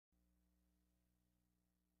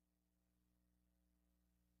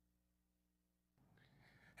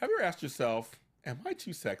Have you ever asked yourself, am I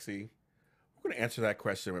too sexy? We're going to answer that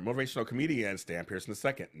question with motivational comedian Stan Pearson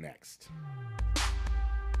II next.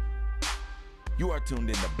 You are tuned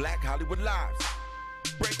in to Black Hollywood Lives.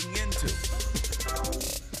 Breaking into.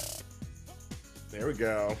 There we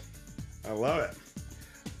go. I love it.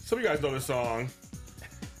 Some of you guys know this song.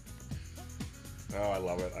 Oh, I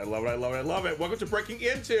love it. I love it. I love it. I love it. Welcome to Breaking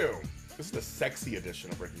Into. This is the sexy edition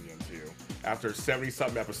of Breaking Into after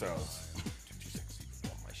 70-something episodes. Too sexy for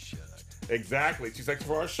my shirt. Exactly. Too sexy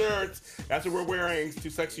for our shirts. That's what we're wearing. Too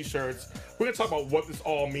sexy shirts. We're going to talk about what this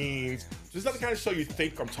all means. Just not the kind of show you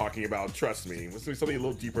think I'm talking about. Trust me. It's going to be something a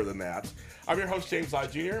little deeper than that. I'm your host, James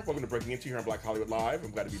Lott Jr. Welcome to Breaking Into here on Black Hollywood Live.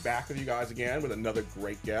 I'm glad to be back with you guys again with another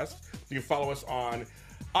great guest. You can follow us on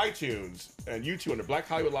iTunes and YouTube under Black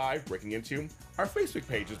Hollywood Live, Breaking Into. Our Facebook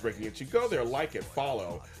page is Breaking Into. Go there, like it,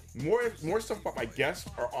 follow. More stuff about my guests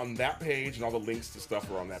are on that page, and all the links to stuff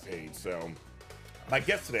are on that page. So my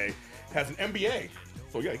guest today has an MBA.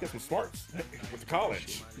 So yeah, he got some smarts. Went to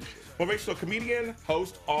college. Motivational comedian,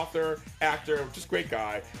 host, author, actor, just great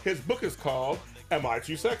guy. His book is called Am I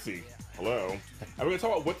Too Sexy? Hello. And we're going to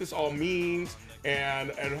talk about what this all means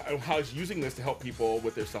and how he's using this to help people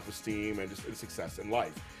with their self-esteem and just success in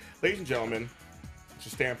life. Ladies and gentlemen, Mr.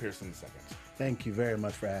 Stan Pearson II. Thank you very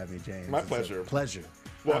much for having me, James. My pleasure. Pleasure.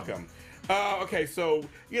 Welcome. Okay, so,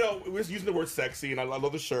 we're just using the word sexy, and I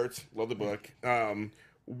love the shirt, love the book.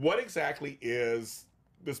 What exactly is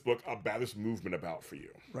this book about, this movement about for you?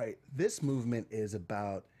 Right. This movement is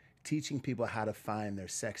about teaching people how to find their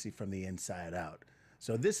sexy from the inside out.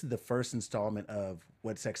 So this is the first installment of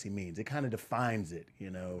what sexy means. It kind of defines it,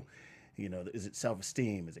 is it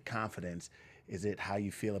self-esteem? Is it confidence? Is it how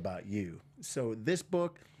you feel about you? So this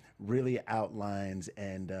book really outlines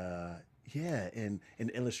and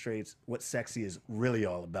illustrates what sexy is really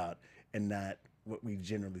all about and not what we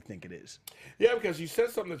generally think it is. Yeah, because you said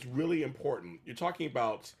something that's really important. You're talking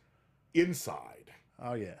about inside.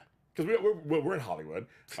 Oh, yeah. Because we're in Hollywood.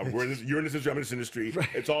 You're in this industry. Right.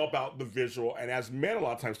 It's all about the visual. And as men, a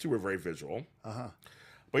lot of times, too, we're very visual. Uh-huh.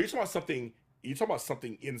 But you're talking about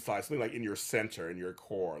something inside, something like in your center, in your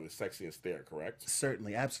core, the sexiness there, correct?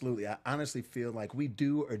 Certainly, absolutely. I honestly feel like we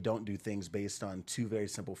do or don't do things based on two very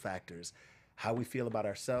simple factors: how we feel about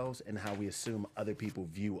ourselves and how we assume other people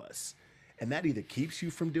view us. And that either keeps you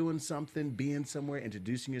from doing something, being somewhere,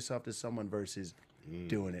 introducing yourself to someone versus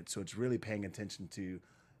doing it. So it's really paying attention to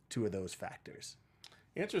two of those factors.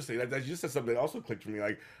 Interesting. That you just said something that also clicked for me,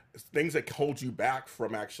 like things that hold you back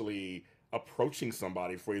from actually approaching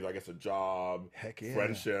somebody for either, I guess, a job, Heck yeah.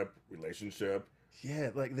 friendship, relationship. Yeah,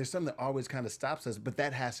 like there's something that always kind of stops us, but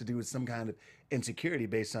that has to do with some kind of insecurity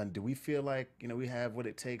based on, do we feel like, we have what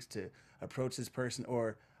it takes to approach this person,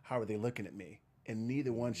 or how are they looking at me? And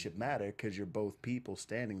neither one should matter, because you're both people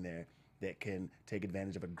standing there that can take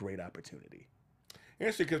advantage of a great opportunity.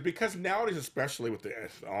 Interesting, because nowadays, especially with the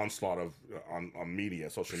onslaught of on media,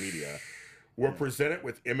 social media, we're presented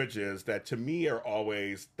with images that to me are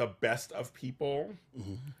always the best of people.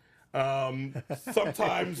 Mm-hmm.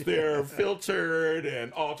 Sometimes they're filtered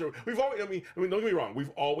and altered. We've always, don't get me wrong, we've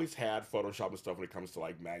always had Photoshop and stuff when it comes to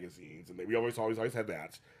like magazines, and we always had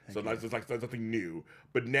that. So that's nothing new.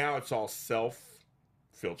 But now it's all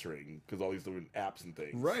self-filtering because all these different apps and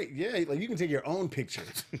things. Right? Yeah, like you can take your own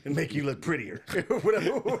pictures and make you look prettier,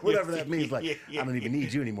 whatever that means. Like I don't even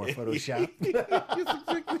need you anymore, Photoshop.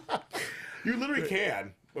 You literally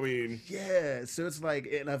can. Yeah. So it's like,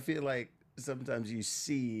 and I feel like sometimes you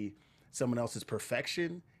see someone else's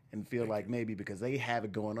perfection and feel like maybe because they have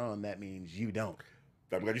it going on, that means you don't.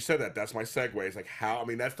 I'm glad you said that. That's my segue. It's like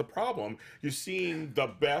that's the problem. You're seeing the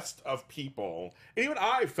best of people. And even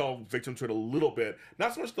I fell victim to it a little bit.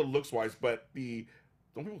 Not so much the looks wise, but don't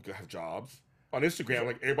people have jobs? On Instagram,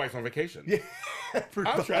 like everybody's on vacation. Yeah.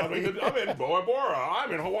 I'm traveling. I'm in Bora Bora.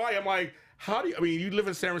 I'm in Hawaii. I'm like, you live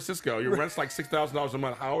in San Francisco. Your rent's like $6,000 a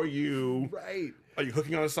month. How are you? Right. Are you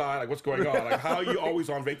hooking on the side? Like, what's going on? Like, how are you always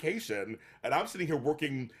on vacation? And I'm sitting here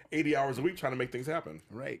working 80 hours a week trying to make things happen.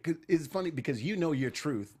 Right. 'Cause it's funny because you know your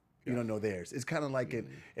truth. You don't know theirs. It's kind of like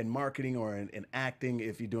in marketing or in acting,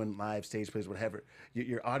 if you're doing live stage plays, whatever,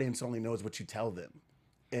 your audience only knows what you tell them.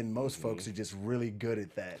 And most folks are just really good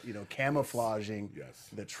at that, camouflaging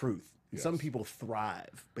the truth. Yes. Some people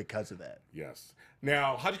thrive because of that. Yes.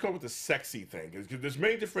 Now, how'd you come up with the sexy thing? Because there's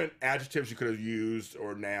many different adjectives you could have used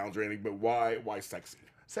or nouns or anything, but why sexy?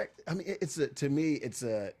 To me, it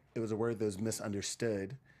was a word that was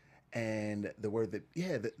misunderstood, and the word that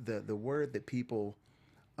the word that people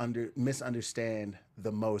misunderstand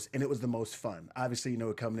the most, and it was the most fun. Obviously,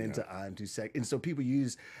 coming into I'm too sexy, and so people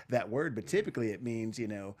use that word, but typically it means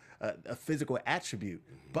a physical attribute.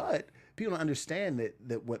 But people don't understand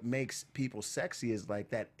that what makes people sexy is like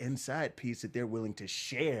that inside piece that they're willing to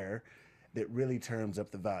share that really turns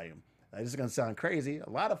up the volume. Now, this is going to sound crazy. A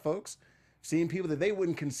lot of folks seeing people that they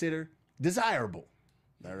wouldn't consider desirable.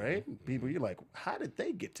 All right? People, you're like, how did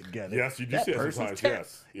they get together? Yes, you do that see it person's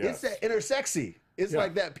sometimes. Yes. It's that inner sexy. It's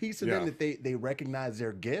like that piece of them Yeah. that they recognize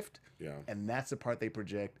their gift. Yeah. And that's the part they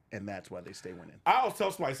project, and that's why they stay winning. I always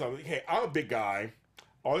tell myself, hey, I'm a big guy.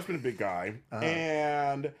 Always been a big guy.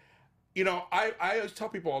 And, you know, I always tell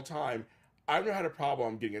people all the time, I've never had a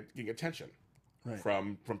problem getting attention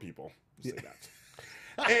from people. Say that.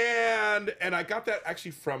 and I got that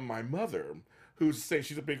actually from my mother, who's saying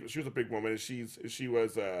she was a big woman, and she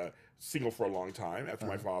was single for a long time after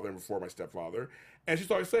my father and before my stepfather. And she's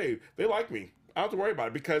always saying, they like me. I don't have to worry about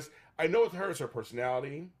it because I know with her, it's her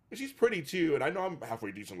personality. And she's pretty too, and I know I'm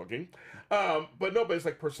halfway decent looking. But it's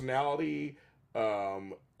like personality.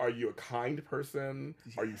 Are you a kind person?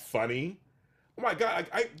 Are you funny? Oh my God!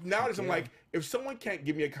 Nowadays I'm like, if someone can't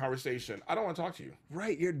give me a conversation, I don't want to talk to you.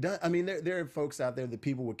 Right, you're done. I mean, there are folks out there that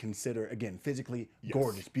people would consider, again, physically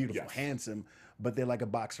gorgeous, beautiful, handsome, but they're like a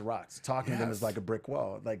box of rocks. Talking to them is like a brick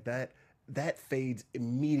wall. Like that fades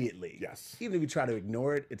immediately. Yes. Even if you try to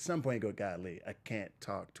ignore it, at some point you go, golly, I can't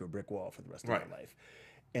talk to a brick wall for the rest of my life.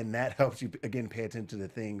 And that helps you, again, pay attention to the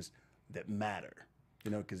things that matter.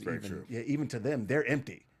 You know, because even to them, they're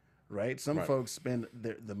empty, right? Some folks spend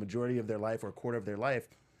the majority of their life or a quarter of their life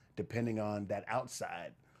depending on that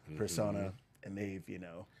outside persona, and they've,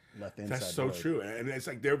 left the inside. That's so void. true. And it's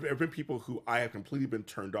like there have been people who I have completely been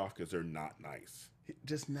turned off because they're not nice.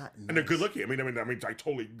 Just not nice. And they're good looking. I mean, like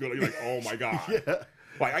totally good. You're like, oh my God.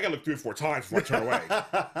 Like, I got to look 3 or 4 times before I turn away.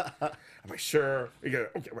 Am I sure? Yeah,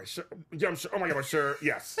 okay, am I sure? Yeah, I'm sure. Oh my God, am I sure?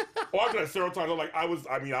 Yes. Oh, I've done it several times. I'm like, I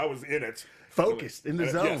was in it. Focused, in the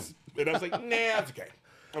zone. Yes. And I was like, nah, it's okay.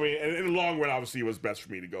 I mean, and in the long run, obviously, it was best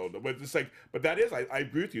for me to go. But it's like, that is, I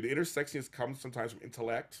agree with you. The inner sexiness comes sometimes from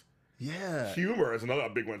intellect. Yeah. Humor is another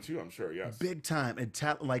big one too, I'm sure, yes. Big time. And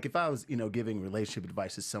like if I was, giving relationship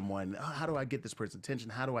advice to someone, how do I get this person's attention?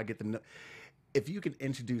 How do I get them? If you can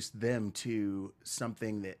introduce them to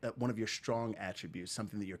something that one of your strong attributes,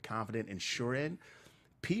 something that you're confident and sure in,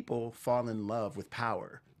 people fall in love with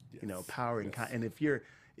power. Yes. Power and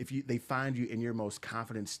if they find you in your most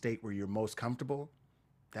confident state where you're most comfortable,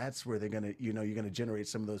 that's where they're gonna, you're gonna generate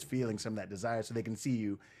some of those feelings, some of that desire, so they can see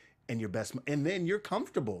you in your best, and then you're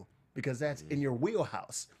comfortable because that's in your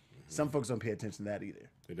wheelhouse. Some folks don't pay attention to that either.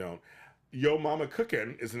 They don't. Yo Mama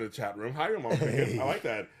Cookin' is in the chat room. Hi, Yo Mama Cookin'. I like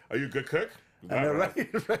that. Are you a good cook? I know, right?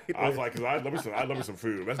 I was like, 'cause I love me some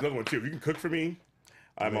food. That's another one too. If you can cook for me,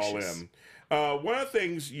 I'm Delicious. all in. One of the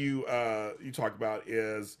things you talk about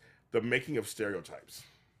is the making of stereotypes.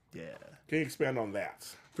 Yeah. Can you expand on that?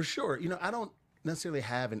 For sure. I don't necessarily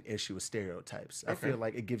have an issue with stereotypes. I feel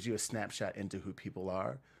like it gives you a snapshot into who people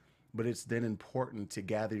are, but it's then important to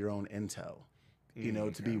gather your own intel,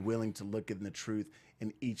 to be willing to look in the truth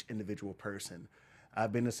in each individual person.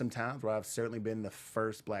 I've been to some towns where I've certainly been the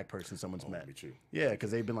first black person someone's met. Me too. Yeah, because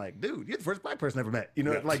they've been like, dude, you're the first black person I ever met.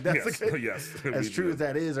 Like Yes. that's Yes. as true as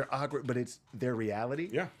that is, or awkward, but it's their reality.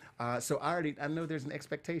 Yeah. So I know there's an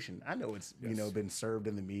expectation. I know it's been served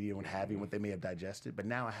in the media and what they may have digested, but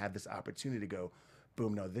now I have this opportunity to go,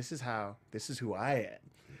 boom, no, this is who I am.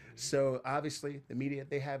 So obviously the media,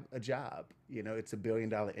 they have a job. It's $1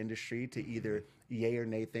 billion industry to either yay or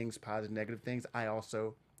nay things, positive, negative things. I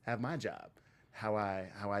also have my job. How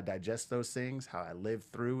I digest those things, how I live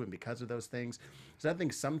through and because of those things. So I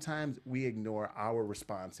think sometimes we ignore our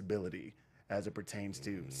responsibility as it pertains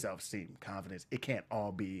to self-esteem, confidence. It can't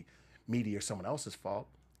all be media or someone else's fault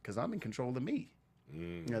because I'm in control of me.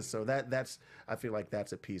 So I feel like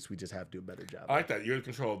that's a piece we just have to do a better job. I like that. You're in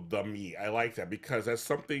control of the me. I like that because that's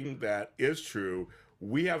something that is true.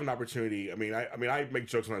 We have an opportunity. I mean, I make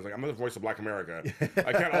jokes when I was like, I'm the voice of Black America.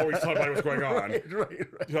 I can't always tell everybody what's going on. Right.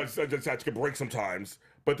 I just have to take a break sometimes.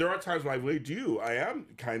 But there are times when I really do. I am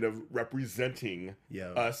kind of representing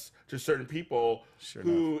us to certain people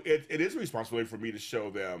who it is a responsibility for me to show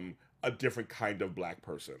them a different kind of black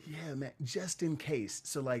person. Yeah, man, just in case.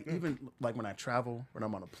 So like even like when I travel, when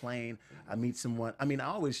I'm on a plane, I meet someone. I mean, I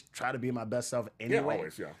always try to be my best self anyway. Yeah,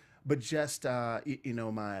 always, yeah. But just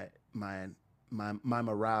my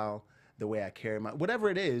morale, the way I carry whatever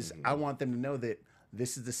it is, I want them to know that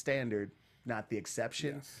this is the standard, not the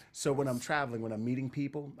exception. Yes. So when I'm traveling, when I'm meeting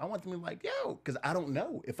people, I want them to be like, yo, because I don't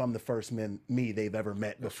know if I'm the first me they've ever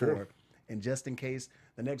met before. True. And just in case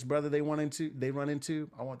the next brother they run into,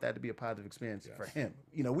 I want that to be a positive experience for him.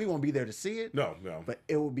 We won't be there to see it. No. But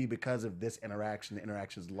it will be because of this interaction, the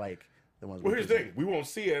interactions like The ones Well, we here's the present. thing. We won't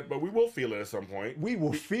see it, but we will feel it at some point. We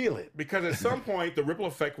will feel it. Because at some point, the ripple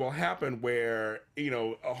effect will happen where,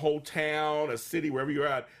 a whole town, a city, wherever you're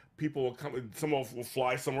at, people will come, someone will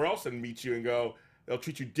fly somewhere else and meet you and go, they'll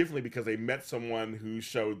treat you differently because they met someone who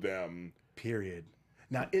showed them. Period.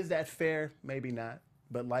 Now, is that fair? Maybe not.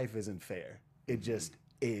 But life isn't fair. It just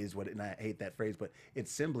is what it, and I hate that phrase, but it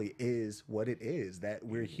simply is what it is. That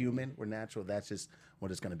we're human, we're natural. That's just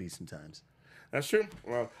what it's going to be sometimes. That's true.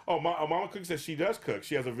 Well, Mama Cook says she does cook.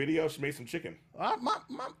 She has a video. She made some chicken.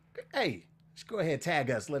 Hey, just go ahead, tag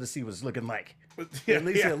us. Let us see what it's looking like. Yeah, At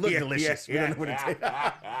least it'll look yeah, delicious. yeah, We don't know what it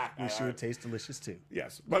tastes. We sure it tastes delicious too.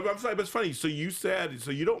 Yes, but I'm sorry, but it's funny. So you said,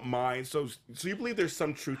 so you don't mind. So you believe there's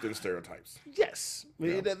some truth in stereotypes. Yes,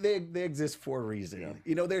 they exist for a reason.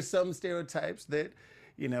 Yeah. There's some stereotypes that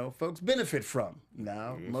folks benefit from.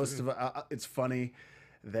 Now, most of it's funny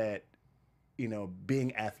that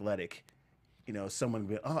being athletic. Someone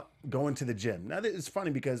will be, going to the gym. Now, it's funny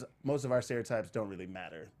because most of our stereotypes don't really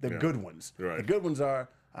matter. The good ones. Right. The good ones are,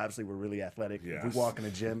 obviously, we're really athletic. Yes. If we walk in a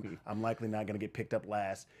gym, I'm likely not going to get picked up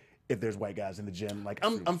last. If there's white guys in the gym, like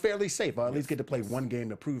I'm fairly safe. I'll at least get to play one game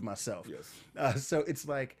to prove myself. Yes. So it's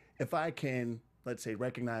like, if I can, let's say,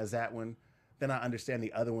 recognize that one, then I understand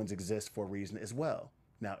the other ones exist for a reason as well.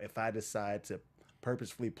 Now, if I decide to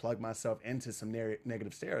purposefully plug myself into some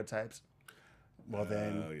negative stereotypes, well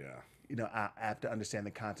then... yeah. I have to understand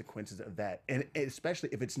the consequences of that. And especially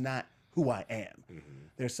if it's not who I am.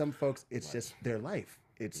 There's some folks, it's just their life.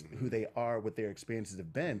 It's who they are, what their experiences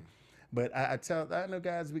have been. But I know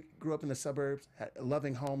guys, we grew up in the suburbs, had a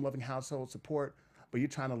loving home, loving household support, but you're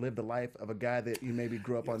trying to live the life of a guy that you maybe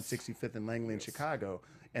grew up on 65th and Langley in Chicago.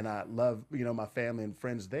 And I love, my family and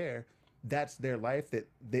friends there. That's their life, that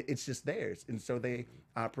it's just theirs. And so they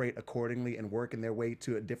operate accordingly and work in their way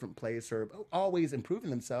to a different place or always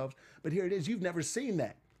improving themselves. But here it is. You've never seen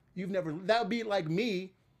that. That would be like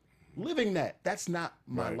me living that. That's not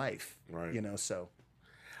my life. Right. So.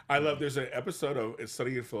 I love, there's an episode of It's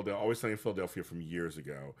Sunny in Philadelphia, Always Sunny in Philadelphia from years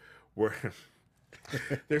ago where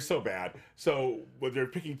they're so bad. So when they're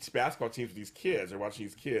picking basketball teams with these kids, they're watching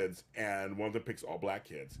these kids, and one of them picks all black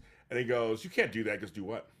kids. And he goes, you can't do that, because do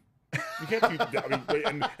what? You can't do that. I mean,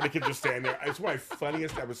 and the kids just stand there. It's one of my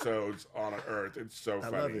funniest episodes on earth. It's so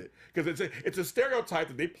funny. I love it. Because it's a stereotype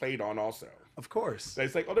that they played on also. Of course.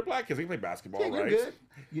 It's like, they're black kids. They can play basketball, Yeah, right?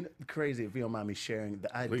 you're good. Crazy, if you don't mind me sharing.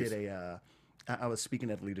 Please. I was speaking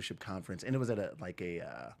at a leadership conference, and it was at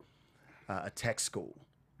a tech school.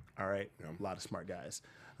 All right? Yeah. A lot of smart guys,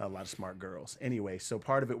 a lot of smart girls. Anyway, so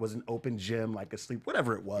part of it was an open gym, like a sleep,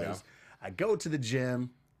 whatever it was. Yeah. I go to the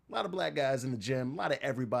gym. A lot of black guys in the gym, a lot of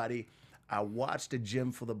everybody. I watched a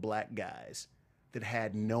gym full of black guys that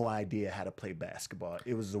had no idea how to play basketball.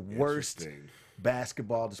 It was the worst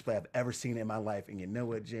basketball display I've ever seen in my life. And you know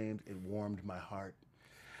what, James? It warmed my heart.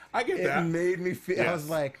 I get that. It made me feel, Yes. I was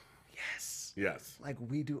like, yes. Yes. Like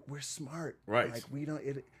we're smart. Right. Like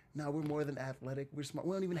no, we're more than athletic. We're smart.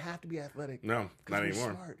 We don't even have to be athletic. No, not we're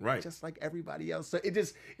anymore. Smart, Right. Just like everybody else. So it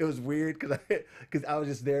was weird because I was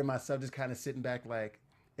just there myself, just kind of sitting back like,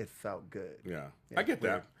 it felt good. Yeah. I get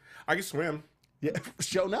that. I can swim. Yeah,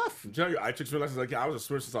 sure enough. I took swim lessons I was a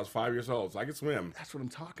swimmer since I was 5 years old, so I can swim. That's what I'm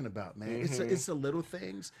talking about, man. It's the little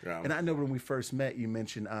things. Yeah. And I know when we first met, you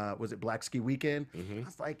mentioned, was it Black Ski Weekend? I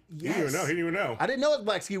was like, yes. He didn't even know. I didn't know it was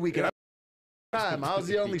Black Ski Weekend. I was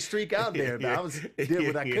the only streak out there. But I did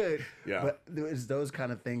what I could. Yeah. But it's those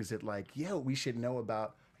kind of things that we should know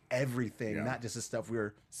about everything, not just the stuff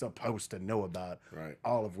we're supposed to know about. Right.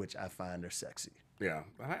 All of which I find are sexy. Yeah.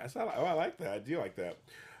 I like that. I do like that.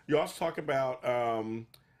 You also talk about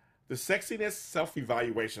the sexiness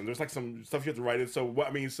self-evaluation. There's like some stuff you have to write in. So what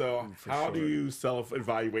I mean, how do you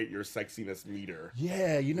self-evaluate your sexiness meter?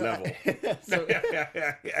 Yeah, level.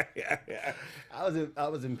 I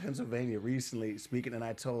was in Pennsylvania recently speaking, and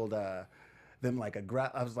I told them like a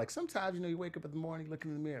growl. I was like, sometimes you wake up in the morning, look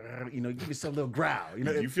in the mirror, you give yourself a little growl.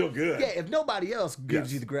 You feel good. Yeah, if nobody else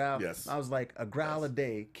gives you the growl, yes. I was like, a growl a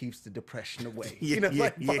day keeps the depression away. Yeah,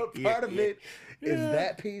 Part of it is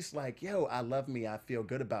that piece, like, I love me, I feel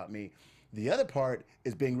good about me. The other part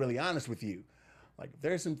is being really honest with you. Like,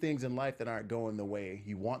 there's some things in life that aren't going the way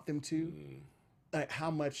you want them to. Like,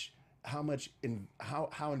 how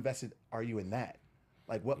invested are you in that?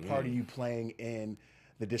 Like, what part are you playing in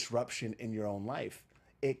the disruption in your own life?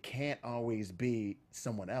 It can't always be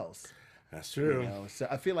someone else. That's true. So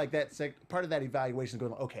I feel like that's part of that evaluation is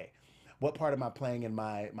going, okay, what part am I playing in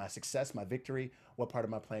my success, my victory? What part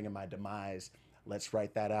am I playing in my demise? Let's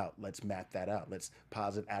write that out. Let's map that out. Let's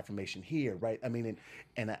positive affirmation here, right? I mean,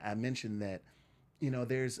 and I mentioned that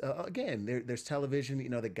there's again, there's television,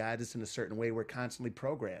 that guides us in a certain way. We're constantly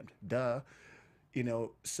programmed. Duh.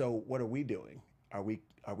 So what are we doing? Are we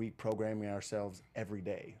programming ourselves every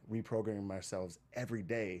day, reprogramming ourselves every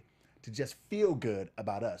day to just feel good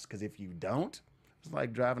about us? Because if you don't, it's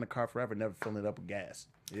like driving a car forever, never filling it up with gas.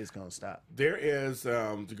 It is going to stop. There is,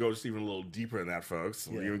 to go just even a little deeper in that, folks,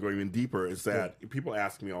 even go even deeper, is that people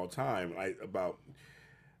ask me all the time I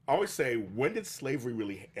always say, when did slavery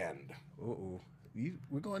really end?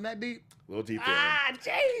 We're going that deep? A little deeper.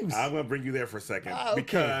 James! I'm going to bring you there for a second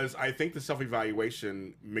because I think the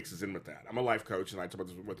self-evaluation mixes in with that. I'm a life coach, and I talk about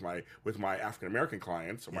this with my African-American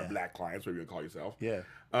clients, or my black clients, whatever you call yourself. Yeah.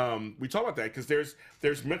 We talk about that because there's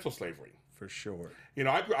mental slavery. For sure.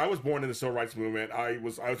 I was born in the civil rights movement. I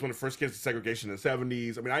was one of the first kids to segregation in the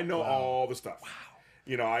 70s. I mean, I know all the stuff.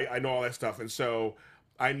 Wow. I know all that stuff. And so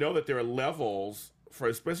I know that there are levels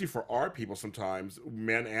especially for our people sometimes,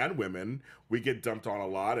 men and women, we get dumped on a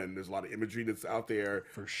lot, and there's a lot of imagery that's out there.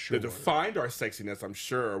 For sure. To define our sexiness, I'm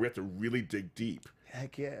sure we have to really dig deep.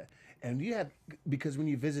 Heck yeah. And because when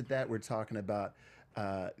you visit that, we're talking about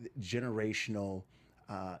generational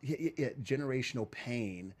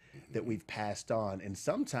pain that we've passed on. And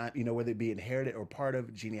sometimes, whether it be inherited or part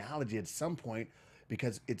of genealogy at some point,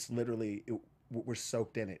 because it's literally, we're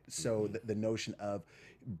soaked in it. So the notion of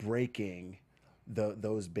breaking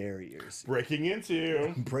those barriers. Breaking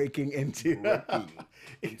into.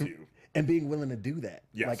 And being willing to do that.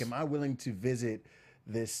 Yes. Like, am I willing to visit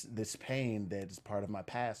this pain that is part of my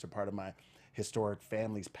past or part of my historic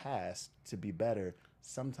family's past to be better?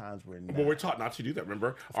 Sometimes we're not. Well, we're taught not to do that,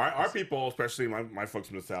 remember? Our people, especially my folks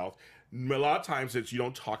from the South, a lot of times you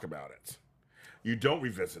don't talk about it. You don't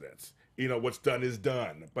revisit it. What's done is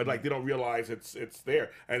done. But they don't realize it's there.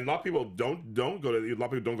 And a lot of people don't go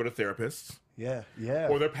to therapists. Yeah.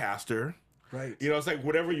 Or their pastor. Right. It's like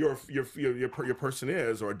whatever your person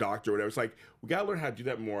is, or a doctor or whatever. It's like we gotta learn how to do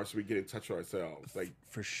that more so we get in touch with ourselves. Like,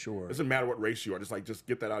 for sure. It doesn't matter what race you are, just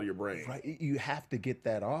get that out of your brain. Right. You have to get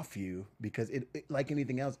that off you because it like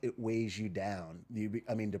anything else, it weighs you down.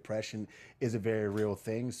 Depression is a very real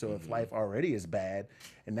thing. So if life already is bad,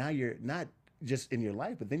 and now you're not just in your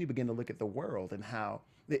life, but then you begin to look at the world and how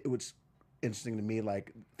it was interesting to me,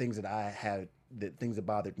 like things that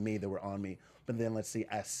bothered me that were on me. But then let's see,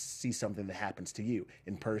 I see something that happens to you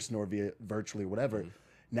in person or via virtually or whatever.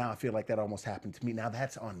 Now I feel like that almost happened to me. Now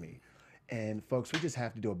that's on me. And folks, we just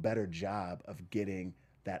have to do a better job of getting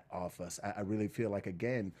that off us. I really feel like,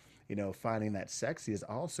 again, finding that sexy is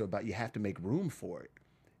also about, you have to make room for it.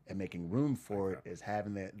 And making room for it is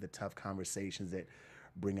having the tough conversations that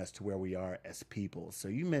bring us to where we are as people. So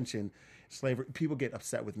you mentioned slavery. People get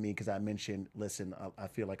upset with me because I mentioned, listen, I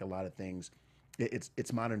feel like a lot of things,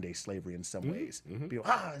 it's modern day slavery in some ways. People,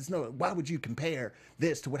 why would you compare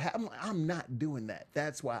this to what happened? I'm not doing that.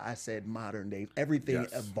 That's why I said modern day. Everything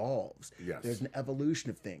evolves. Yes. There's an evolution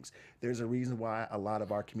of things. There's a reason why a lot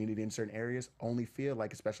of our community in certain areas only feel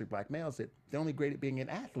like, especially black males, that they're only great at being an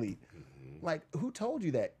athlete. Like, who told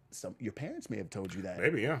you that? Your parents may have told you that.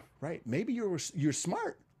 Maybe, yeah. Right. Maybe you're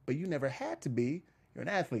smart, but you never had to be. You're an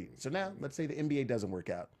athlete. So now, let's say the NBA doesn't work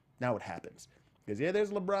out. Now what happens? Because, there's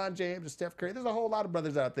LeBron James and Steph Curry. There's a whole lot of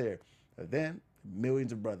brothers out there. But then,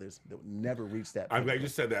 millions of brothers that will never reach that point. I'm glad you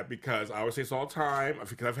said that because I always say this all the time,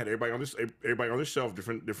 because I've had everybody on this show of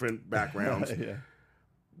different backgrounds.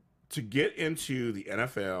 To get into the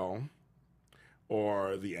NFL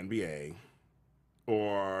or the NBA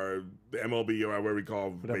or the MLB or whatever we call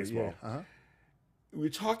baseball, we're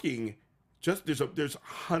talking there's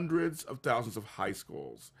hundreds of thousands of high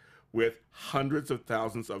schools with hundreds of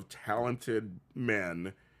thousands of talented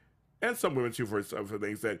men and some women too for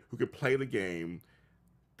things who could play the game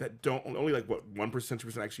that don't only 1%,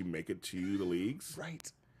 2% actually make it to the leagues.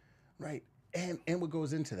 Right. And what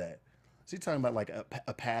goes into that? So you're talking about like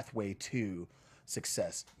a pathway to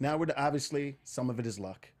success. Now obviously some of it is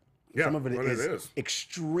luck. Yeah, some of it is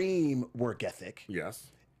extreme work ethic. Yes.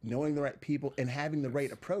 Knowing the right people and having the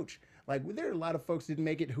right approach. Like, there are a lot of folks who didn't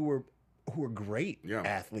make it who were great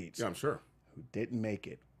athletes. Yeah, I'm sure. Who didn't make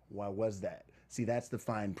it. Why was that? See, that's the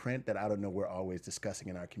fine print that I don't know we're always discussing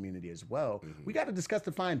in our community as well. We got to discuss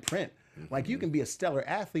the fine print. Like, you can be a stellar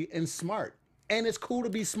athlete and smart. And it's cool to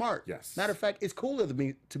be smart. Yes. Matter of fact, it's cooler to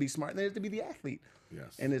be smart than it is to be the athlete.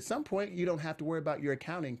 Yes. And at some point, you don't have to worry about your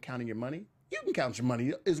counting your money. You can count your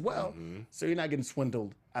money as well. So you're not getting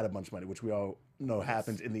swindled out of a bunch of money, which we all know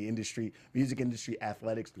happens in the industry, music industry,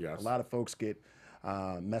 athletics. Yes. A lot of folks get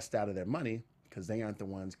messed out of their money because they aren't the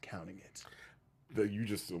ones counting it. You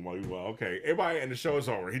just, well, okay. Everybody, and the show is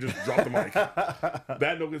over. He just dropped the mic.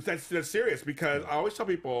 That's serious because I always tell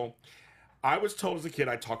people, I was told as a kid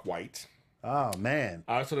I talk white. Oh man.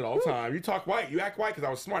 I said it all the time. You talk white, you act white because I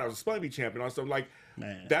was smart. I was a spelling bee champion. So like,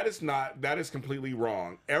 Man. that is completely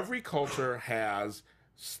wrong. Every culture has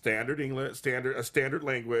standard English, a standard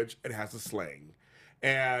language. It has a slang.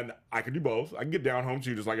 And I can do both. I can get down home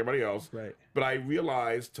too, just like everybody else. Right. But I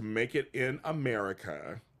realized to make it in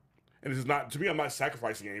America, and this is not, to me, I'm not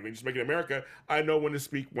sacrificing anything. Just make it in America. I know when to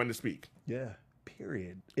speak, Yeah.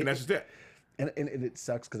 Period. And that's just it. And it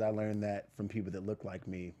sucks because I learned that from people that look like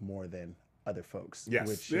me more than other folks. Yes.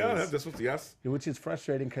 Which is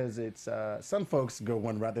frustrating because it's some folks go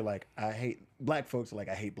one route. They're like, I hate black folks. Like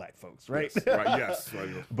I hate black folks, right? Yes. Right. Yes. Right.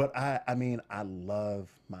 But I mean, I love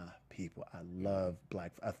my people. I love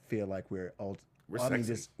black. I feel like we're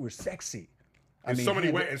sexy. We're sexy. In so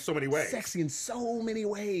many ways. Sexy in so many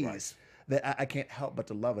ways Right. that I can't help but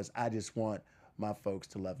to love us. I just want my folks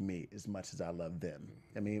to love me as much as I love them.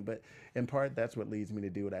 I mean, but in part, that's what leads me to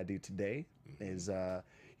do what I do today is,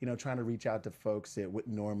 trying to reach out to folks that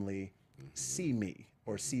wouldn't normally see me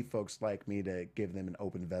or see folks like me to give them an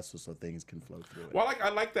open vessel so things can flow through it. Well, I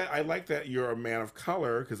like that. I like that you're a man of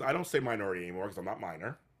color because I don't say minority anymore because I'm not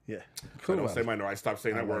minor. Yeah. Cool. I don't say minority. I stopped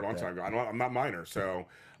saying that word a long time ago. I'm not minor. So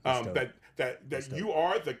that you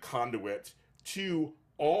are the conduit to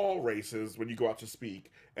all races when you go out to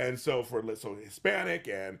speak. And so so Hispanic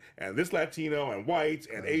and this Latino and white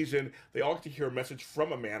and Asian, they all get to hear a message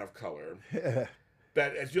from a man of color.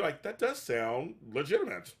 That as you're like, that does sound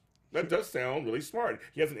legitimate. That does sound really smart.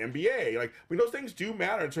 He has an MBA. Like, I mean, those things do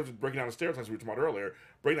matter in terms of breaking down the stereotypes we were talking about earlier.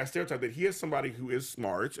 Breaking that stereotype that he is somebody who is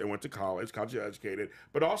smart and went to college educated,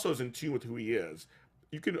 but also is in tune with who he is.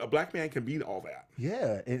 A black man can be all that.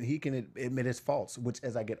 Yeah, and he can admit his faults, which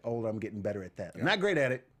as I get older, I'm getting better at that. I'm not great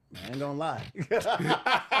at it. I ain't gonna lie.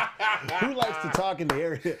 Who likes to talk in the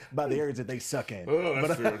area about the areas that they suck in? Oh,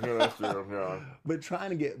 that's true. Yeah, that's true. Yeah. But trying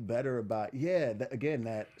to get better about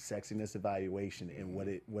that sexiness evaluation and what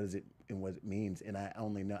it means, and I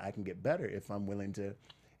only know I can get better if I'm willing to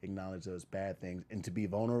acknowledge those bad things and to be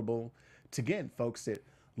vulnerable to, again, folks that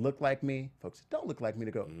look like me, folks that don't look like me,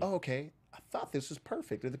 to go, oh, okay, I thought this was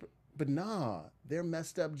perfect, but nah, they're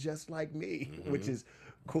messed up just like me, which is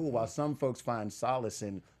cool. While some folks find solace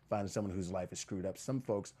in finding someone whose life is screwed up, some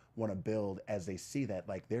folks want to build as they see that,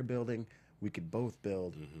 like they're building, we could both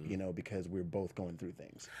build, because we're both going through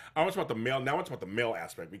things. I want to talk about the male. Now I want to talk about the male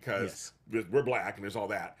aspect because we're black and there's all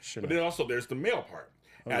that. Sure. But then also there's the male part.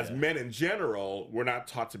 As men in general, we're not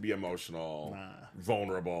taught to be emotional,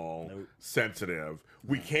 vulnerable, sensitive.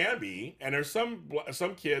 We can be, and there's some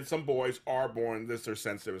kids, some boys are born this, they're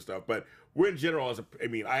sensitive and stuff. But we're in general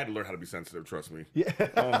I had to learn how to be sensitive. Trust me. Yeah.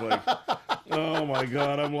 I was like, oh my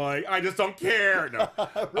god. I'm like, I just don't care. No.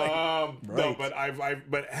 No. But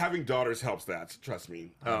but having daughters helps that. Trust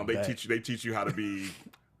me. They teach you how to be.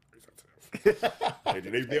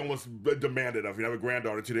 They almost demand it of you. I have a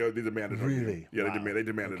granddaughter too. They demand it of you. Really? Yeah, Wow. they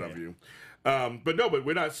demand it of you. But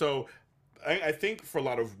we're not. So I think for a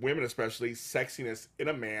lot of women, especially, sexiness in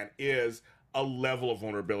a man is a level of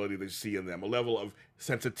vulnerability they see in them, a level of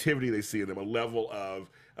sensitivity they see in them, a level of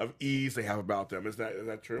ease they have about them. Is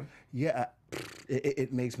that true? Yeah,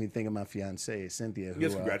 it makes me think of my fiancée, Cynthia. Who,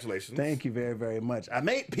 yes, congratulations. Thank you very, very much. I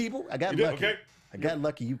made people. I got lucky. Okay. I got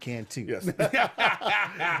lucky. You can too. Yes.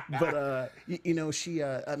 But she,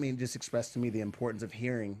 just expressed to me the importance of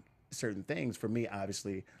hearing certain things. For me,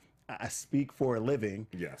 obviously, I speak for a living.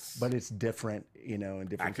 Yes. But it's different, in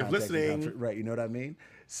different active contexts. listening. Right. You know what I mean?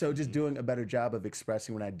 So just doing a better job of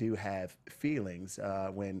expressing when I do have feelings,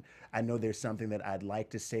 when I know there's something that I'd like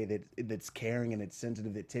to say that's caring and it's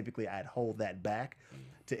sensitive, that typically I'd hold that back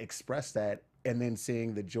to express that. And then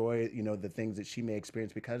seeing the joy, the things that she may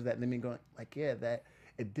experience because of that, and then me going like, yeah, that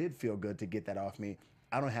it did feel good to get that off me.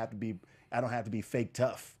 I don't have to be fake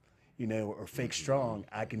tough, or fake strong.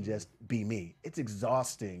 I can just be me. It's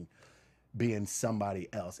exhausting being somebody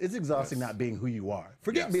else. It's exhausting not being who you are.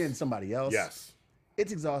 Forget being somebody else. Yes.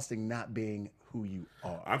 It's exhausting not being who you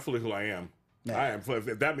are. I'm fully who I am. Man. I am.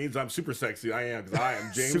 If that means I'm super sexy, I am, because I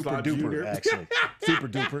am James Lott duper, Jr. Actually, super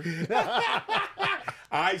duper.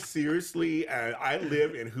 I seriously, I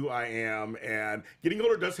live in who I am, and getting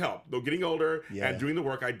older does help. Though getting older and doing the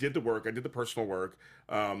work, I did the personal work.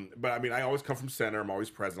 But I always come from center. I'm always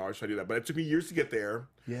present. I always try to do that. But it took me years to get there.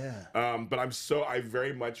 Yeah. But I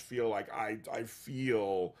very much feel like I can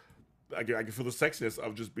feel the sexiness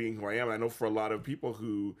of just being who I am. And I know for a lot of people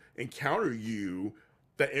who encounter you,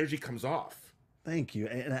 that energy comes off. Thank you.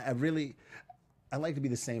 And I like to be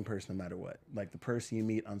the same person no matter what. Like the person you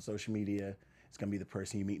meet on social media, it's going to be the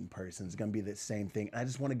person you meet in person. It's going to be the same thing. And I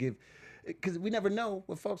just want to give because we never know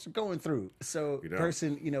what folks are going through. So You don't.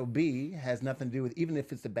 person, B has nothing to do with, even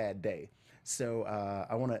if it's a bad day. So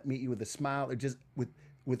I want to meet you with a smile, or just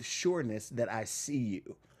with sureness that I see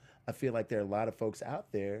you. I feel like there are a lot of folks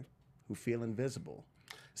out there who feel invisible.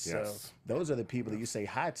 So Yes. those are the people that you say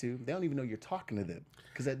hi to. They don't even know you're talking to them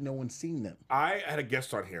because no one's seen them. I had a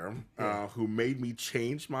guest on here who made me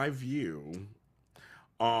change my view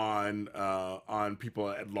on people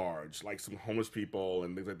at large, like some homeless people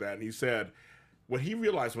and things like that. And he said what he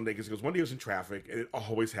realized one day, because he goes, one day he was in traffic, and it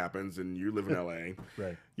always happens, and you live in LA.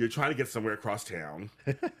 Right. You're trying to get somewhere across town.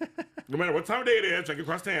 No matter what time of day it is, trying to get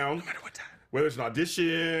across town. No matter what time. Whether it's an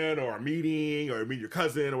audition or a meeting or meet your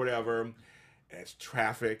cousin or whatever, and it's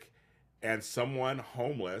traffic, and someone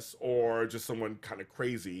homeless or just someone kind of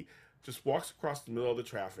crazy just walks across the middle of the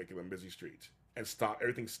traffic in a busy street and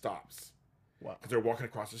everything stops. Wow. Because they're walking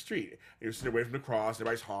across the street. And you're sitting away from the cross,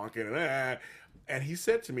 everybody's honking, and he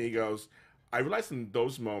said to me, he goes, I realized in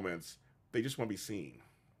those moments, they just want to be seen.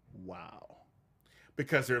 Wow.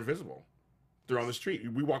 Because they're invisible. They're on the street.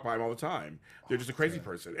 We walk by them all the time. They're just a crazy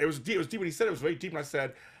person. It was deep. It was deep when he said it. It was very deep. And I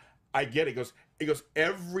said, I get it. It goes,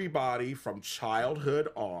 everybody from childhood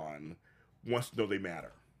on wants to know they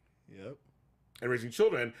matter. Yep. And raising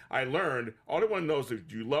children, I learned all they want to know is,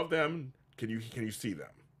 do you love them? Can you see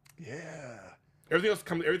them? Yeah. Everything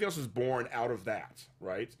else is born out of that,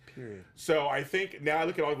 right? Period. So I think now I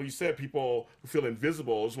look at all what you said, people who feel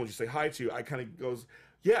invisible, just want you to say hi to, I kind of goes,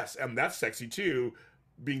 yes, and that's sexy too,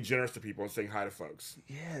 being generous to people and saying hi to folks.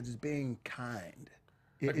 Yeah, just being kind.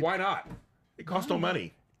 Why not? It costs no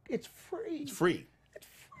money. It's free. It's free. It's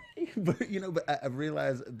free. But I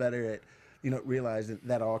realized better at, realizing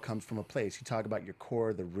that all comes from a place. You talk about your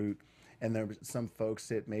core, the root, and there are some folks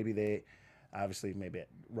that maybe maybe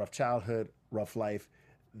rough childhood, rough life,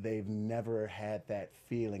 they've never had that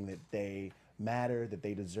feeling that they matter, that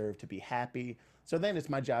they deserve to be happy. So then it's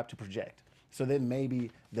my job to project. So then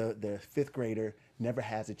maybe the fifth grader never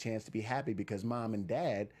has a chance to be happy because mom and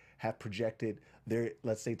dad have projected their,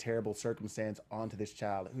 let's say, terrible circumstance onto this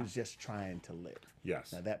child who's just trying to live.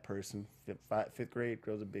 Yes. Now that person, fifth grade,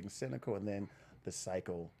 grows up being cynical, and then the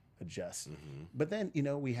cycle adjusts. Mm-hmm. But then,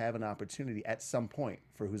 we have an opportunity at some point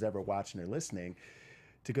for who's ever watching or listening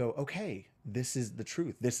to go, okay, this is the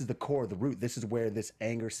truth. This is the core, the root. This is where this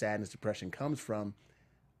anger, sadness, depression comes from.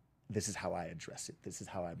 This is how I address it. This is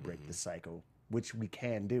how I break the cycle, which we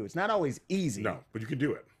can do. It's not always easy. No, but you can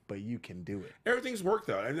do it. But you can do it. Everything's work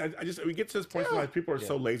though, and we get to this point where people are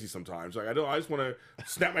so lazy sometimes. Like I just want to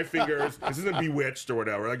snap my fingers. This isn't Bewitched or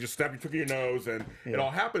whatever. Like just snap your crook of your nose, and it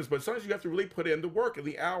all happens. But sometimes you have to really put in the work and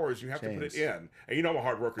the hours. You have to put it in. And I'm a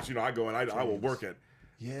hard worker, so I go and I will work it.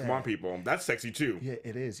 Yeah. Come on, people. That's sexy too. Yeah,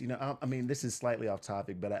 it is. I mean, this is slightly off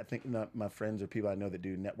topic, but I think my friends or people I know that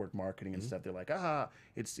do network marketing and stuff, they're like,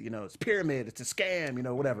 it's it's pyramid, it's a scam,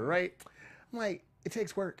 whatever, right? I'm like, it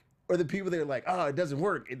takes work. Or the people that are like, it doesn't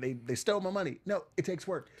work. They stole my money. No, it takes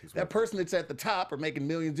work. That person that's at the top or making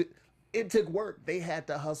millions, it took work. They had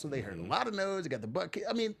to hustle. They heard a lot of no's. They got the butt kicked.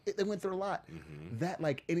 I mean, they went through a lot. That,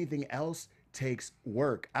 like anything else, takes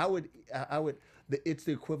work. It's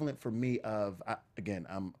the equivalent for me of, again,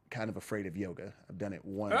 I'm kind of afraid of yoga. I've done it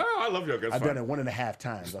one. Oh, I love yoga. I've done it 1.5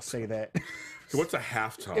 times. I'll say that. So what's a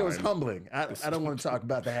half time? It was humbling. I don't want to talk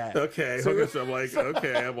about the half. Okay. So I'm like,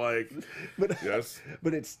 yes.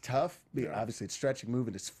 But it's tough. Obviously, it's stretching,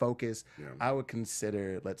 moving, it's focus. Yeah. I would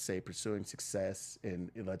consider, let's say, pursuing success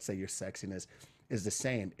and let's say your sexiness is the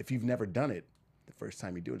same. If you've never done it, the first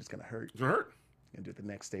time you do it, it's going to hurt. It's going to hurt. And do it the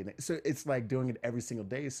next day. So it's like doing it every single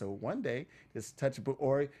day. So one day, just touch it,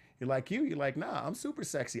 or you're like, nah, I'm super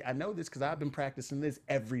sexy. I know this because I've been practicing this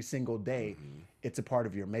every single day. It's a part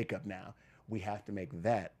of your makeup now. We have to make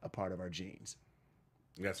that a part of our genes.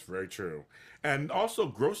 That's very true. And also,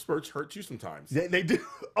 growth spurts hurt you sometimes. They do.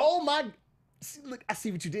 Oh my! Look, I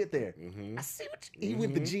see what you did there. I see what he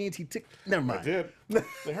with the genes. He took. Never mind. I did.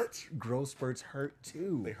 They hurt. Growth spurts hurt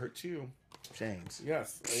too. They hurt too. James.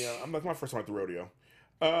 Yes. Yeah. That's my first time at the rodeo.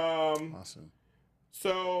 Awesome.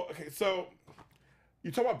 So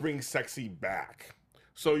you talk about bringing sexy back.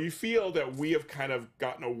 So you feel that we have kind of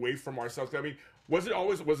gotten away from ourselves. I mean, was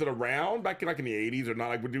it around back in in the 80s or not?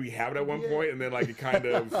 Like, did we have it at one point and then it kind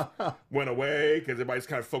of went away because everybody's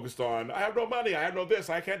kind of focused on, I have no money, I have no this,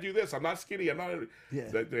 I can't do this, I'm not skinny, I'm not. Yeah.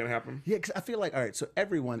 Is that gonna happen? Yeah, because I feel like, all right, so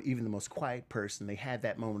everyone, even the most quiet person, they had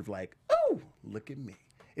that moment of like, oh, look at me.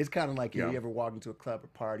 It's kind of like you ever walk into a club or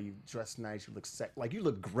party, you dress nice, you look you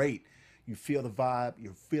look great, you feel the vibe,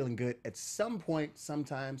 you're feeling good. At some point,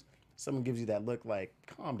 sometimes someone gives you that look like,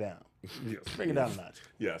 calm down. Bring it down a notch.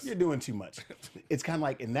 Yes. You're doing too much. It's kind of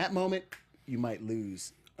like in that moment, you might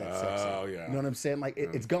lose that's sexy. Oh, yeah. You know what I'm saying? Like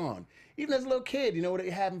it's gone. Even as a little kid, you know,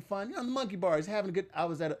 having fun. You know, the monkey bars, having a good. I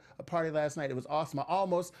was at a party last night. It was awesome. I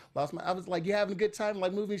almost lost my. I was like, you having a good time?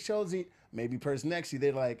 Like movie shows. Maybe person next to you,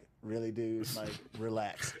 they're like, really, dude? Like,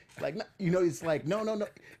 relax. Like, no, you know, it's like, no.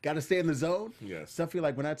 Got to stay in the zone. Yes. So I feel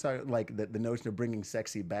like when I talk like the notion of bringing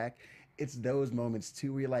sexy back, it's those moments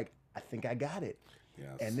too where you're like, I think I got it. Yes.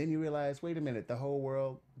 And then you realize, wait a minute, the whole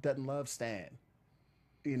world doesn't love Stan.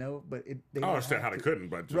 You know, but they I don't understand how they couldn't,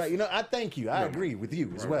 but just, right. You know, I thank you. I agree with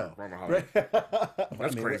you as well. Right.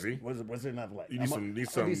 That's crazy. What's there not like? You need some I'm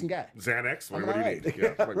a decent guy. Xanax. What do you right. need?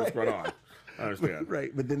 Yeah, like, what's going on? I understand.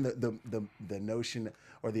 Right, but then the notion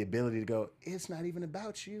or the ability to go, it's not even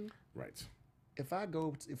about you. Right. If I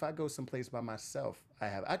go someplace by myself,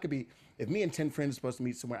 I could be, if me and 10 friends are supposed to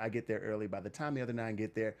meet somewhere, I get there early. By the time the other 9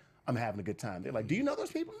 get there, I'm having a good time. They're like, do you know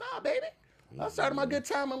those people? Nah, baby. I started my good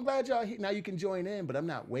time. I'm glad y'all here. Now you can join in, but I'm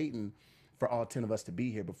not waiting for all 10 of us to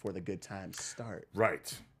be here before the good times start.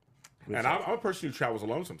 Right. And I'm a person who travels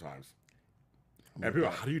alone sometimes. And people are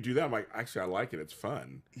like, how do you do that? I'm like, actually, I like it. It's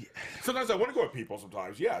fun. Yeah. Sometimes I want to go with people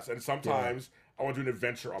sometimes, yes. And sometimes I want to do an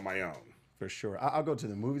adventure on my own. For sure. I'll go to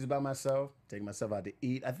the movies by myself, take myself out to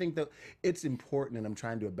eat. I think that it's important, and I'm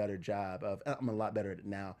trying to do a better job of, I'm a lot better at it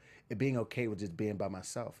now, at being okay with just being by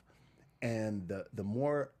myself. And the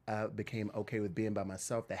more I became okay with being by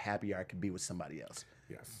myself, the happier I could be with somebody else.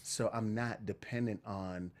 Yes. So I'm not dependent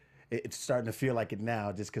on, it's starting to feel like it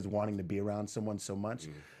now just because wanting to be around someone so much.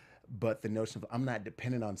 But the notion of I'm not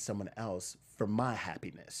dependent on someone else for my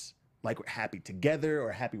happiness. Like we're happy together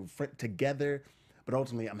or happy together. But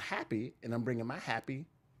ultimately I'm happy and I'm bringing my happy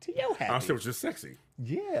to your happy. I understand, which is sexy.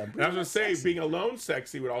 Yeah. And I was going to say, being alone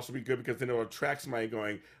sexy would also be good because then it'll attract somebody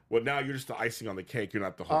going, well, now you're just the icing on the cake. You're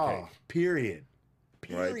not the whole cake. Period.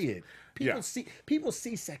 Right? People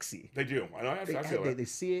see sexy. They do. I feel it. They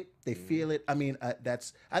see it. They feel it. I mean,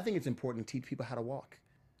 I think it's important to teach people how to walk.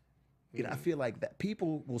 You know, I feel like that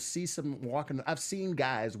people will see someone walking. I've seen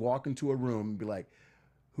guys walk into a room and be like,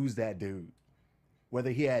 who's that dude?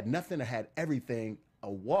 Whether he had nothing or had everything,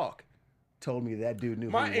 a walk told me that dude knew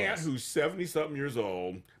My who he aunt, was. who's 70-something years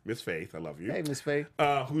old, Miss Faith, I love you. Hey, Miss Faith.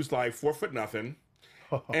 Who's like 4'0",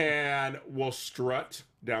 and will strut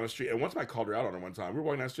down the street. And once I called her out on it one time, we were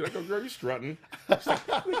walking down the street. I go, girl, you strutting? She's like,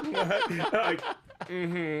 what? Like,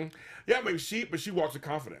 yeah, I mean, she walks with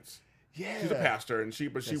confidence. Yeah. She's a pastor, and she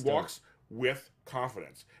walks with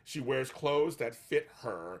confidence. She wears clothes that fit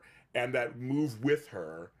her and that move with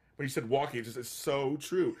her. When you said walking, it's so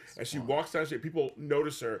true. And she walks down the street. People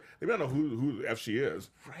notice her. They don't know who the F she is.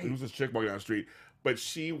 Right. Who's this chick walking down the street? But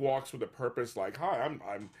she walks with a purpose. Like, hi,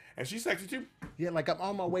 I'm, and she's sexy too. Yeah, like I'm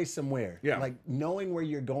on my way somewhere. Yeah. Like knowing where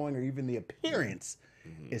you're going or even the appearance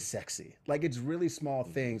is sexy. Like it's really small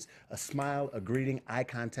things. A smile, a greeting, eye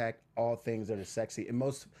contact, all things that are sexy. And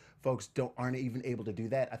most folks aren't even able to do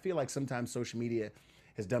that. I feel like sometimes social media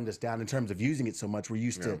has dumbed us down in terms of using it so much. We're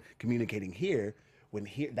used to communicating here. When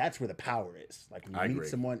that's where the power is. Like when you meet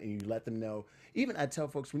someone and you let them know. Even I tell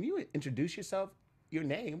folks, when you introduce yourself, your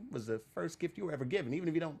name was the first gift you were ever given, even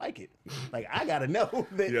if you don't like it. Like I gotta know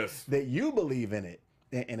that you believe in it.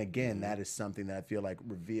 And again, that is something that I feel like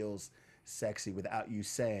reveals sexy without you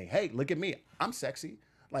saying, "Hey, look at me, I'm sexy."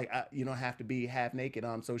 Like you don't have to be half naked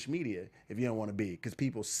on social media if you don't want to be, because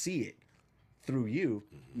people see it through you,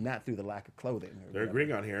 not through the lack of clothing. They're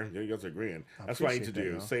agreeing on here. You guys are agreeing. That's what I need to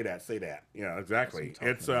do. Say that. Yeah, exactly.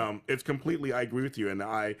 It's completely. I agree with you. And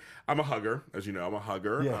I'm a hugger, as you know. I'm a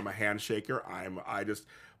hugger. Yeah. I'm a handshaker.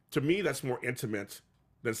 To me, that's more intimate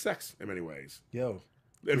than sex in many ways.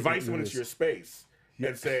 Invite someone into your space.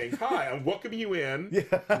 And saying, hi, I'm welcoming you in.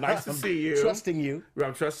 Nice to see you. Trusting you.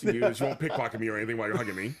 I'm trusting you that you won't pickpocket me or anything while you're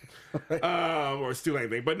hugging me. Or steal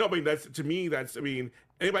anything. But no, I mean,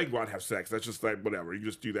 anybody can go out and have sex. That's just like, whatever. You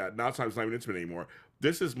just do that. Now it's not even intimate anymore.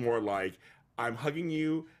 This is more like, I'm hugging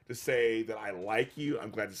you to say that I like you. I'm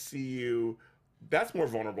glad to see you. That's more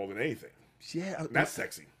vulnerable than anything. Yeah. That's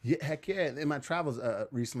sexy. Yeah, heck yeah. In my travels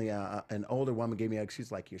recently, an older woman gave me a hug.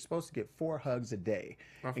 She's like, you're supposed to get 4 hugs a day.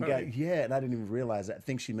 And and I didn't even realize that. I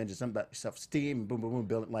think she mentioned something about self-esteem and boom, boom, boom,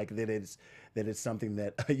 building, like that it's something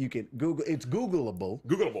that you can Google. It's Googleable.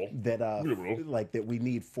 That like that we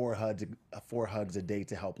need 4 hugs a day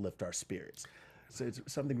to help lift our spirits. So it's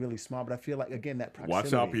something really small, but I feel like, again, that proximity.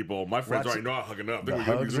 Watch out, people. My friends already know I'm hugging up. They're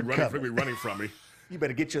running from me. You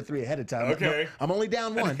better get your 3 ahead of time. Okay. No, I'm only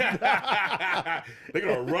down 1. They're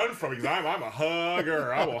going to run from me because I'm a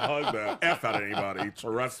hugger. I will hug the F out of anybody.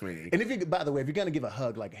 Trust me. And by the way, if you're going to give a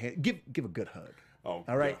hug, like give a good hug. Oh,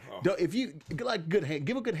 all right. Yeah. Oh. Don't, if you like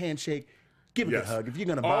give a good handshake. Give a good hug. If you're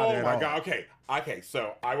going to bother Oh my God. Okay.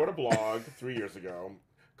 So I wrote a blog 3 years ago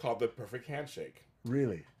called The Perfect Handshake.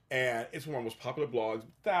 Really? and it's one of the most popular blogs,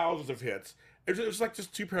 thousands of hits. It was like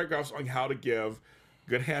just 2 paragraphs on how to give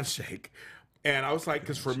good handshake. And I was like,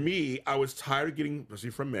 because for me, I was tired of getting,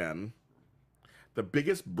 especially from men, the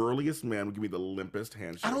biggest, burliest man would give me the limpest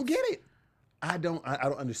handshake. I don't get it. I don't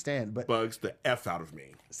understand. But bugs the F out of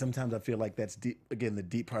me. sometimes I feel like that's deep. Again, the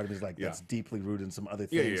deep part of it is like that's deeply rooted in some other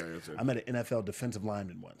things. Yeah. I met an NFL defensive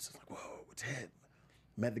lineman once. It's like, whoa, what's head?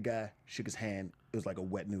 Met the guy, shook his hand. It was like a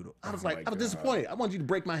wet noodle. I was I was disappointed. I want you to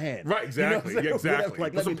break my hand. Right, exactly. You know exactly.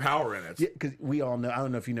 Like, Put some power in it. Yeah, because we all know. I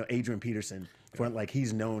don't know if you know Adrian Peterson. Like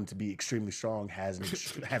he's known to be extremely strong. Has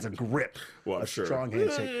a grip. Well, a sure. strong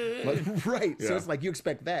handshake. Right. Yeah. So it's like you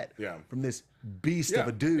expect that. Yeah. From this beast of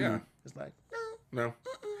a dude. Yeah. It's like no.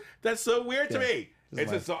 That's so weird to me. It's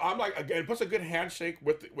It's like- just, so I'm like, again, plus a good handshake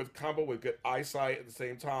with combo with good eyesight at the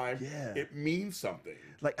same time. Yeah. It means something.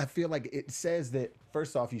 Like I feel like it says that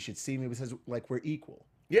first off you should see me. It says like we're equal.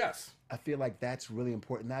 Yes. I feel like that's really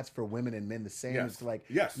important. That's for women and men the same. Yes. It's like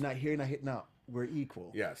Yes. not here, not here. No, we're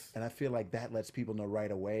equal. Yes. And I feel like that lets people know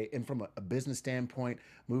right away. And from a business standpoint,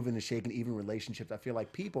 moving and shaking, even relationships, I feel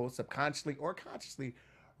like people subconsciously or consciously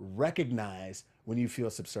recognize when you feel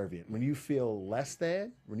subservient, when you feel less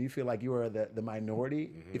than, when you feel like you are the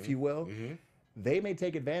minority, if you will. They may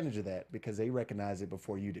take advantage of that because they recognize it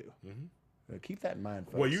before you do. Keep that in mind,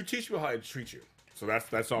 folks. Well, you teach people how to treat you. So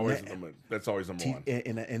that's always number one.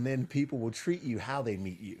 And then people will treat you how they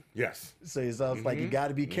meet you. Yes. So it's almost like you got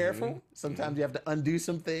to be careful. Sometimes you have to undo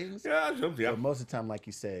some things. Yeah. But most of the time, like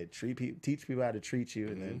you said, teach people how to treat you,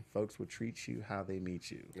 and then folks will treat you how they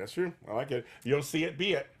meet you. That's true. I like it. You don't see it,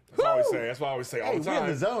 be it. That's what I always say. That's what I always say all the time. We're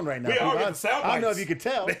in the zone right now. We are people. getting sound I don't know if bites. you could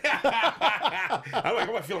tell.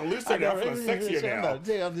 I'm feeling looser now. I'm feeling sexier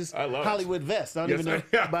now. I'm just I love it. Hollywood vest. I don't even know.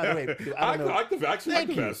 Yes. By the way, I don't know. I like the Thank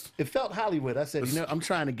you. vest. It felt Hollywood. I said, I'm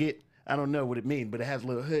trying to get. I don't know what it means, but it has a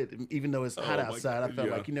little hood. Even though it's hot my outside, God, I felt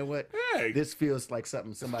yeah. like, you know what? Hey. This feels like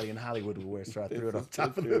something somebody in Hollywood would wear. So I threw it on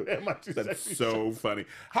top of the. That's so funny.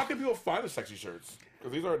 How can people find the sexy shirts?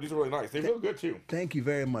 Because these are really nice. They feel good too. Thank you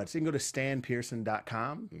very much. You can go to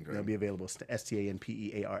stanpearson.com. They'll be available,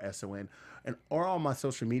 STANPEARSON. And or on my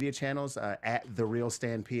social media channels, at The Real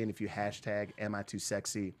Stan P. And if you hashtag Am I Too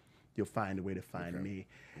Sexy, you'll find a way to find me.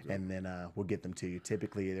 And then we'll get them to you.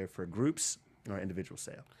 Typically, they're for groups or individual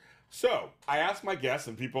sale. So I ask my guests,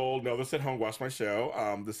 and people know this at home, watch my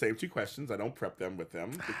show, the same 2 questions. I don't prep them with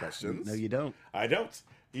them, the questions. No, you don't. I don't.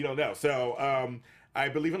 You don't know. So I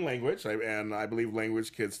believe in language, and I believe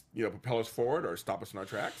language can propel us forward or stop us in our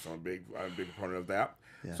tracks. So I'm a big proponent of that.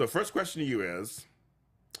 Yeah. So first question to you is,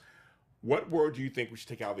 what word do you think we should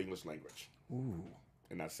take out of the English language? Ooh.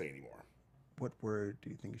 And not say anymore? What word do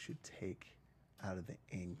you think you should take out of the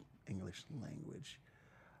English language?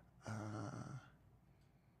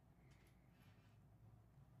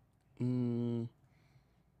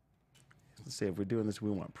 Let's say if we're doing this, we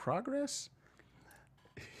want progress.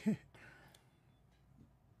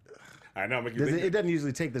 I know. It doesn't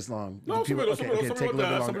usually take this long. No, some people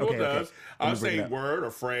does. I'll say word or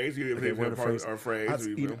phrase. Word or phrase.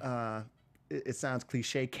 It sounds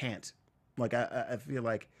cliche. Can't. Like I feel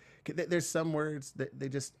like there's some words that they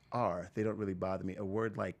just are. They don't really bother me. A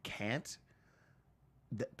word like can't.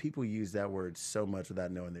 That people use that word so much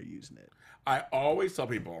without knowing they're using it. I always tell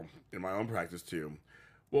people in my own practice too,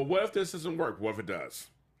 well, what if this doesn't work? What if it does?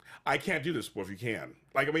 I can't do this. What if you can?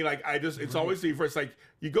 It's always the first, like,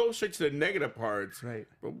 you go straight to the negative parts. Right.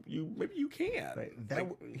 But maybe you can. Right.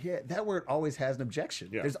 That word always has an objection.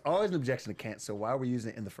 Yeah. There's always an objection to can't. So why are we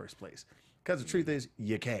using it in the first place? Because the truth is,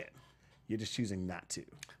 you can. You're just choosing not to.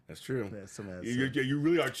 That's true. Yeah, you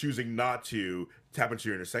really are choosing not to tap into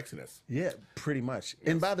your inner sexiness. Yeah, pretty much.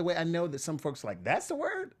 Yes. And by the way, I know that some folks are like, that's the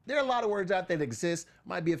word? There are a lot of words out there that exist,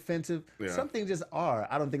 might be offensive. Yeah. Some things just are.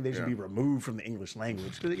 I don't think they should be removed from the English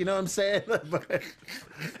language. You know what I'm saying? but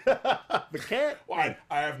can't. Well,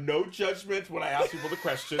 I have no judgment when I ask people the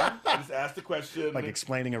question. I just ask the question. Like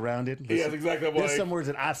explaining around it? Yes, exactly. There's some words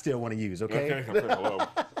that I still want to use, okay? Hello.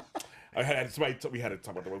 We had to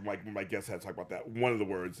talk about that. My guest had to talk about that. One of the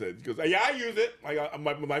words that he goes, "Yeah, I use it.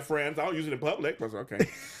 With my friends. I don't use it in public." I was like, okay.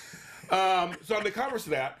 So on the converse of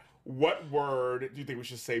that, what word do you think we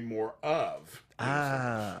should say more of?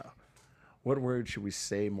 What word should we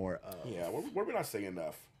say more of? Yeah, what are we not saying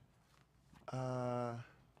enough?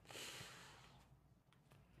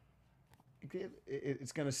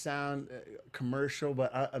 It's going to sound commercial,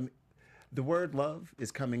 but the word love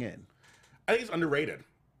is coming in. I think it's underrated.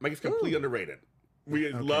 Like, it's completely underrated.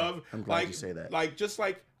 Love. I'm glad you say that.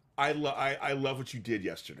 I love what you did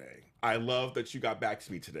yesterday. I love that you got back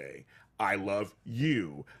to me today. I love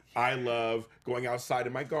you. I love going outside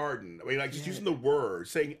in my garden. I mean, just using the word,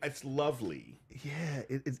 saying it's lovely.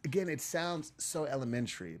 Yeah, again, it sounds so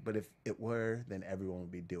elementary, but if it were, then everyone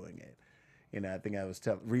would be doing it. I think I was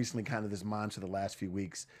recently kind of this mantra the last few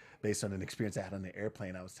weeks based on an experience I had on the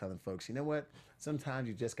airplane. I was telling folks, you know what? Sometimes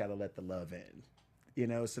you just got to let the love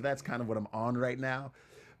in, so that's kind of what I'm on right now.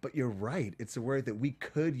 But you're right. It's a word that we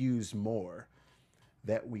could use more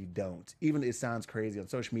that we don't. Even it sounds crazy on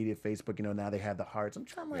social media, Facebook, now they have the hearts. I'm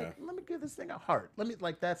trying let me give this thing a heart. Let me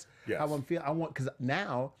that's how I'm feeling. Because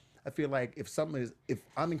now I feel like if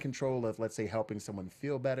I'm in control of, let's say, helping someone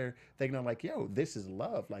feel better, they know yo, this is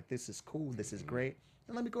love. This is cool. This is great.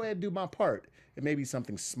 And let me go ahead and do my part. It may be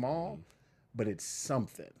something small, but it's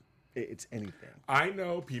something. It's anything. I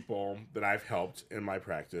know people that I've helped in my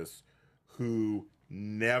practice who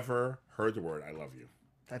never heard the word "I love you."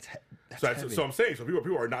 That's so I'm saying, so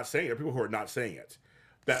people are not saying it. People who are not saying it,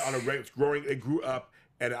 that on a rate, it's growing. They grew up.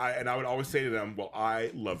 And I would always say to them, well,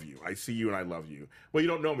 I love you. I see you and I love you. Well, you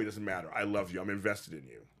don't know me. It doesn't matter. I love you. I'm invested in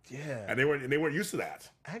you. Yeah. And they weren't used to that.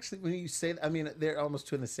 Actually, when you say that, they're almost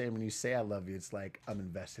two in the same. When you say I love you, it's like I'm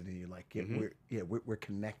invested in you. We're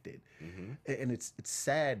connected. Mm-hmm. And it's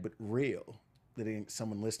sad but real that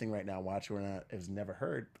someone listening right now, watching or not, has never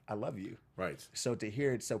heard I love you. Right. So to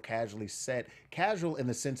hear it so casually said, casual in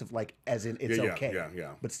the sense of as in it's okay.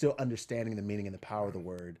 Yeah. But still understanding the meaning and the power of the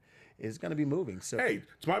word is going to be moving. So hey,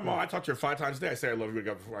 to my mom, I talk to her 5 times a day. I say I love you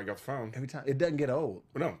before I got the phone. Every time. It doesn't get old.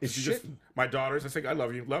 No, it shouldn't. My daughters, I say I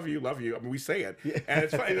love you, love you, love you. I mean, we say it, and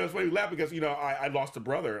it's funny. It's funny we laugh because I lost a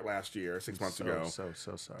brother last year, 6 months ago. So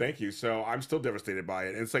sorry. Thank you. So I'm still devastated by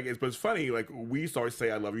it. And but it's funny. We used to always say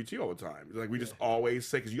I love you to you all the time. It's we just always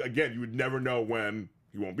say, because you would never know when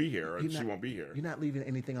you won't be here or she won't be here. You're not leaving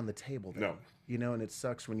anything on the table. Though. No. And it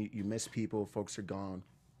sucks when you miss people. Folks are gone.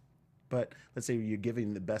 But let's say you're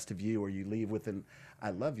giving the best of you, or you leave with an I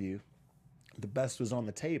love you, the best was on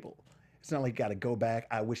the table. It's not like you got to go back.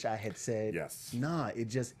 I wish I had said. Yes. Nah,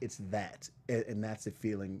 it's that. And that's the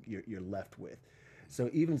feeling you're left with. So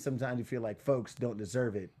even sometimes you feel like folks don't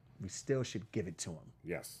deserve it, we still should give it to them.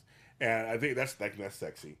 Yes. And I think that's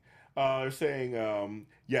sexy. They're saying,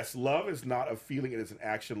 yes, love is not a feeling, it is an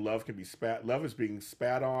action. Love can be love is being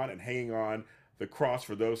spat on and hanging on the cross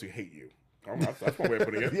for those who hate you. Oh, that's one way of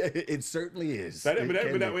putting it. Yeah, it certainly is. I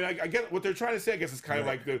get what they're trying to say. I guess it's kind of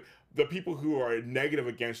like the people who are negative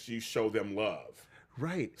against you, show them love.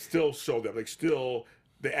 Right. Still show them, still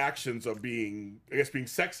the actions of being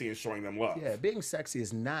sexy and showing them love. Yeah, being sexy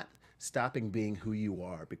is not stopping being who you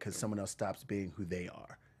are because someone else stops being who they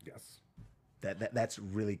are. Yes. That's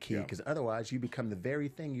really key, because otherwise you become the very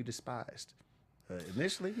thing you despised.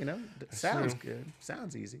 Initially, sounds good.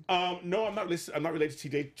 Sounds easy. No, I'm not related to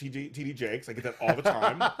TD Jakes. I get that all the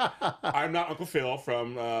time. I'm not Uncle Phil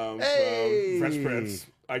from Fresh Prince.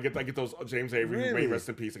 I get those James Avery, Really? may rest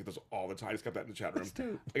in peace. I get those all the time. I just got that in the chat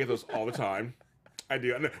room. I get those all the time. I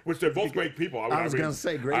do, which they're both great people. I was going to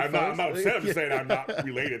say great. I'm not upset. I'm just saying I'm not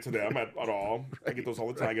related to them at all. I get those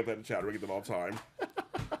all the time. I get that in the chat room. I get them all the time.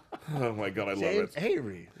 Oh my God, I love it. James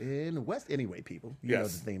Avery in West. Anyway, people, you know the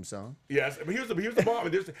theme song. Yes, but here's the bomb.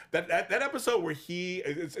 There's that episode where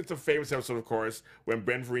it's a famous episode, of course, when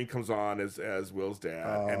Ben Vereen comes on as Will's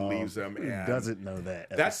dad and leaves him. Who and doesn't know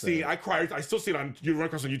that? That scene, I cried. I still see it on. You run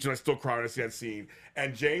across on YouTube. I still cry when I see that scene.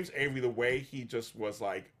 And James Avery, the way he just was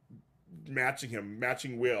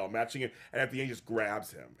matching Will, and at the end, he just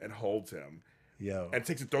grabs him and holds him. And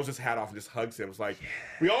throws his hat off and just hugs him. It's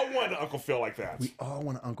we all want an Uncle Phil like that. We all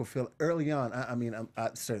want an Uncle Phil. Early on,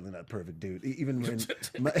 I'm certainly not a perfect dude. Even when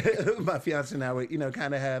my fiance and I would,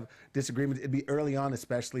 kind of have disagreements, it'd be early on,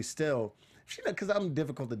 especially still. Because I'm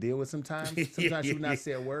difficult to deal with sometimes. Sometimes she would not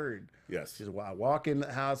say a word. Yes. Just while I walk in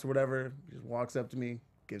the house or whatever, just walks up to me,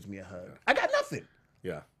 gives me a hug. I got nothing.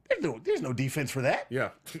 Yeah. There's no defense for that. Yeah.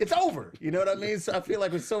 It's over. You know what I mean? So I feel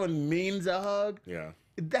like when someone means a hug,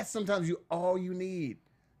 that's sometimes all you need.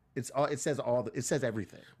 It says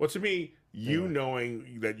everything. Well, to me,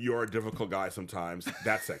 knowing that you're a difficult guy sometimes,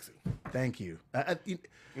 that's sexy. Thank you. You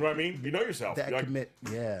know what I mean? You know yourself. That commit,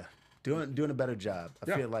 doing a better job.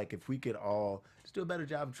 I feel like if we could all just do a better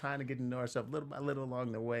job of trying to get to know ourselves little by little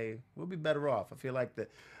along the way, we'll be better off. I feel like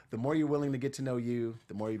the more you're willing to get to know you,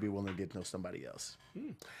 the more you'll be willing to get to know somebody else.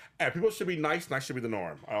 And people should be nice. Nice should be the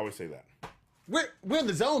norm. I always say that. We're in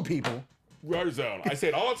the zone, people. We're in the zone. I say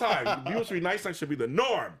it all the time. People should be nice. Nice should be the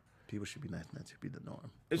norm. People should be nice. Nice should be the norm.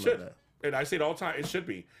 It should. And I say it all the time. It should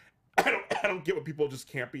be. I don't get what people just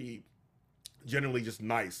can't be generally just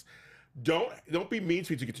nice. Don't be mean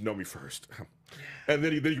to me to get to know me first. And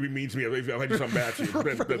then you can be mean to me if I do something bad to you.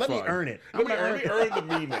 That's Let fine. me earn it. Let me earn the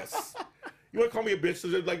meanness. You want to call me a bitch? So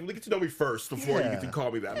get to know me first before you get to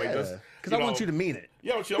call me that. Because I want you to mean it.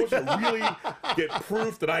 Yeah, I want you to really get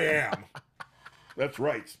proof that I am. That's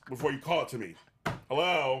right. Before you call it to me.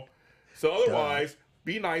 Hello. So otherwise,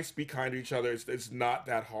 be nice, be kind to each other. It's not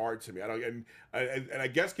that hard to me. I don't, and I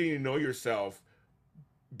guess getting to know yourself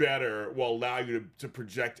better will allow you to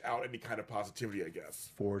project out any kind of positivity, I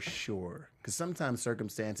guess. For sure. Because sometimes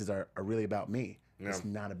circumstances are really about me. Yeah. It's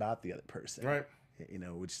not about the other person. Right. You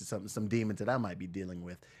know, which is some demons that I might be dealing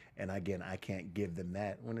with. And again, I can't give them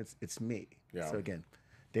that when it's me. Yeah. So again,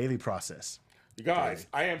 daily process. You guys,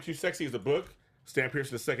 I Am Too Sexy is the book. Stan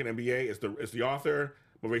Pearson, the second MBA, is the author,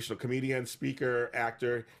 motivational comedian, speaker,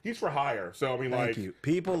 actor. He's for hire. So, I mean, Thank you.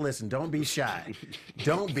 People, listen, don't be shy.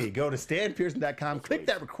 Don't be. Go to stanpearson.com. Click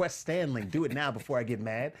that request Stan link. Do it now before I get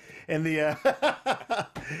mad. And you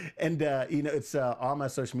know, it's all my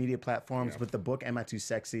social media platforms. But the book, Am I Too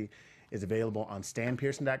Sexy, is available on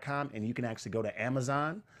stanpearson.com. And you can actually go to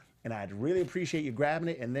Amazon. And I'd really appreciate you grabbing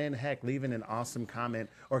it, and then, heck, leaving an awesome comment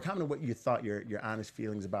or comment what you thought, your honest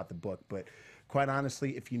feelings about the book. But quite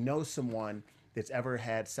honestly, if you know someone that's ever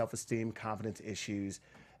had self-esteem, confidence issues,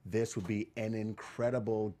 this would be an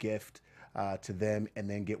incredible gift to them, and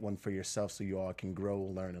then get one for yourself so you all can grow,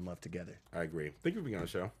 learn, and love together. I agree. Thank you for being on the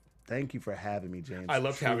show. Thank you for having me, James. I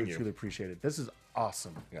loved having you. Truly appreciate it. This is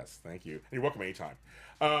awesome. Yes, thank you. And you're welcome anytime.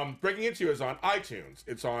 Breaking Into is on iTunes.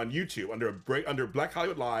 It's on YouTube under Black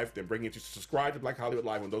Hollywood Live. Then Breaking Into, subscribe to Black Hollywood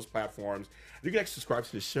Live on those platforms. You can actually subscribe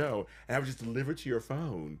to the show and have it just delivered to your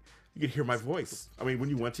phone. You can hear my voice. I mean, when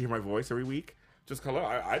you want to hear my voice every week, just hello,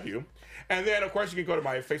 I do. And then, of course, you can go to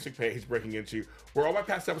my Facebook page, Breaking Into, where all my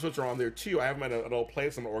past episodes are on there, too. I have them in a little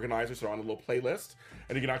playlist. I'm an organizer, so they're on a little playlist.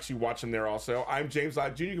 And you can actually watch them there also. I'm James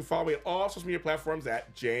Lott Jr. You can follow me on all social media platforms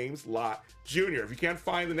at James Lott Jr. If you can't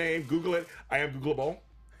find the name, Google it. I am Googleable.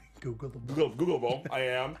 Googleable. I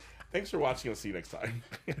am. Thanks for watching. I'll see you next time.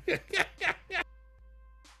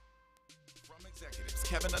 From executives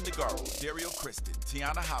Kevin Undergaro, Dario Kristen,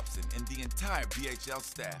 Tiana Hobson, and the entire BHL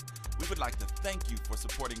staff, we would like to thank you for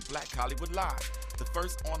supporting Black Hollywood Live, the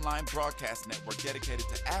first online broadcast network dedicated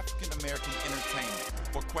to African American entertainment.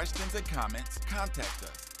 For questions and comments, contact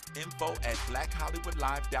us.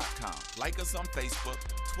 info@blackhollywoodlive.com. Like us on Facebook,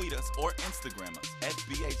 tweet us, or Instagram us at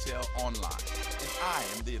BHL Online. And I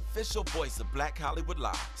am the official voice of Black Hollywood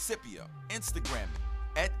Live, Scipio. Instagram me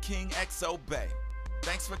at KingXOBay.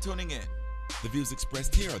 Thanks for tuning in. The views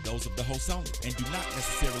expressed here are those of the host only and do not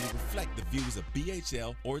necessarily reflect the views of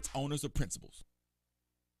BHL or its owners or principals.